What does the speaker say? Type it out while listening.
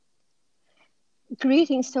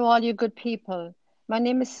Greetings to all you good people. My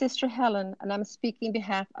name is Sister Helen, and I'm speaking on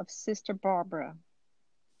behalf of Sister Barbara.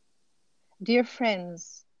 Dear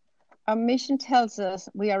friends, our mission tells us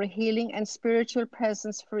we are a healing and spiritual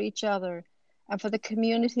presence for each other and for the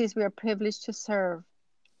communities we are privileged to serve.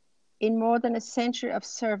 In more than a century of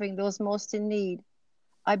serving those most in need,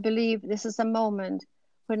 I believe this is a moment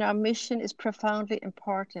when our mission is profoundly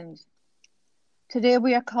important. Today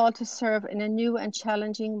we are called to serve in a new and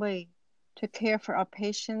challenging way, to care for our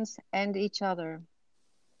patients and each other.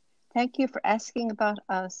 Thank you for asking about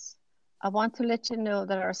us. I want to let you know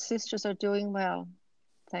that our sisters are doing well.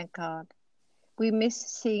 Thank God. We miss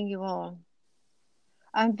seeing you all.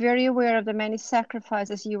 I'm very aware of the many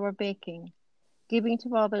sacrifices you are making. Giving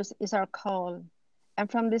to others is our call. And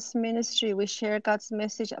from this ministry, we share God's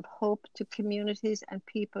message of hope to communities and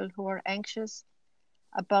people who are anxious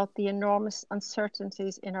about the enormous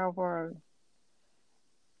uncertainties in our world.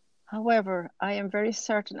 However, I am very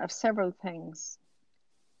certain of several things.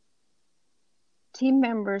 Team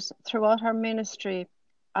members throughout our ministry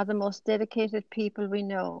are the most dedicated people we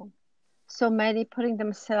know, so many putting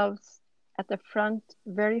themselves at the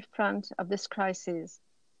very front of this crisis.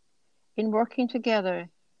 In working together,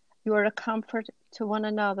 you are a comfort to one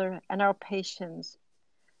another and our patients.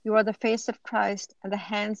 You are the face of Christ and the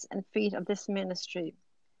hands and feet of this ministry.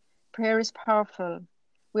 Prayer is powerful.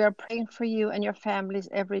 We are praying for you and your families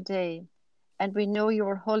every day, and we know you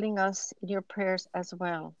are holding us in your prayers as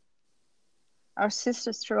well. Our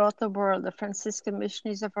sisters throughout the world, the Franciscan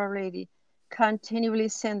missionaries of Our Lady, continually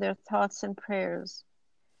send their thoughts and prayers.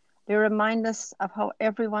 They remind us of how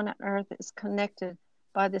everyone on earth is connected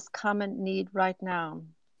by this common need right now.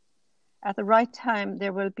 At the right time,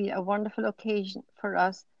 there will be a wonderful occasion for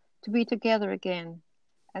us to be together again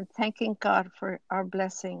and thanking God for our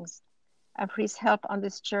blessings and for his help on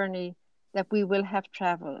this journey that we will have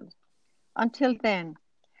traveled. Until then,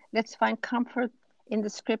 let's find comfort in the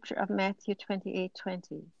scripture of Matthew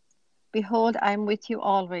 28:20. Behold, I am with you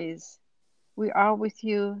always. We are with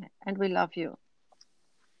you and we love you.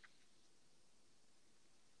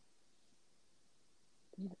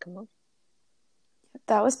 Come on.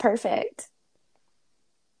 That was perfect.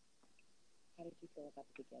 How did you feel about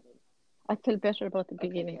the beginning? I feel better about the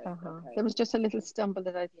beginning. Good. Okay. There was just a little stumble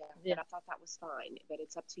that but I thought that was fine. But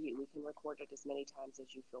it's up to you. We can record it as many times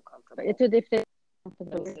as you feel comfortable. It would if they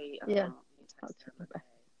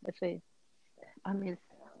Let's see.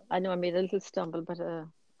 I know I made a little stumble, but I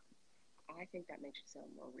think that makes you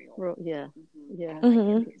sound more real. Yeah. Mm-hmm. Yeah. I like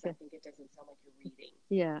it because I think it doesn't sound like you're reading.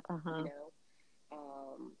 Yeah. You know.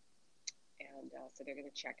 And so they're going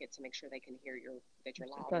to check it to make sure they can hear that you're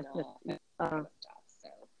loud enough and kind of stuff. So,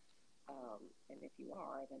 and if you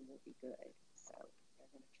are, then we'll be good. So they're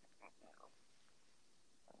going to check that now.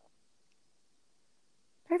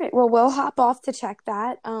 Perfect. Well, we'll hop off to check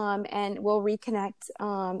that, and we'll reconnect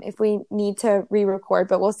if we need to re-record,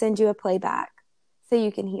 but we'll send you a playback so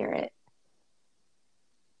you can hear it.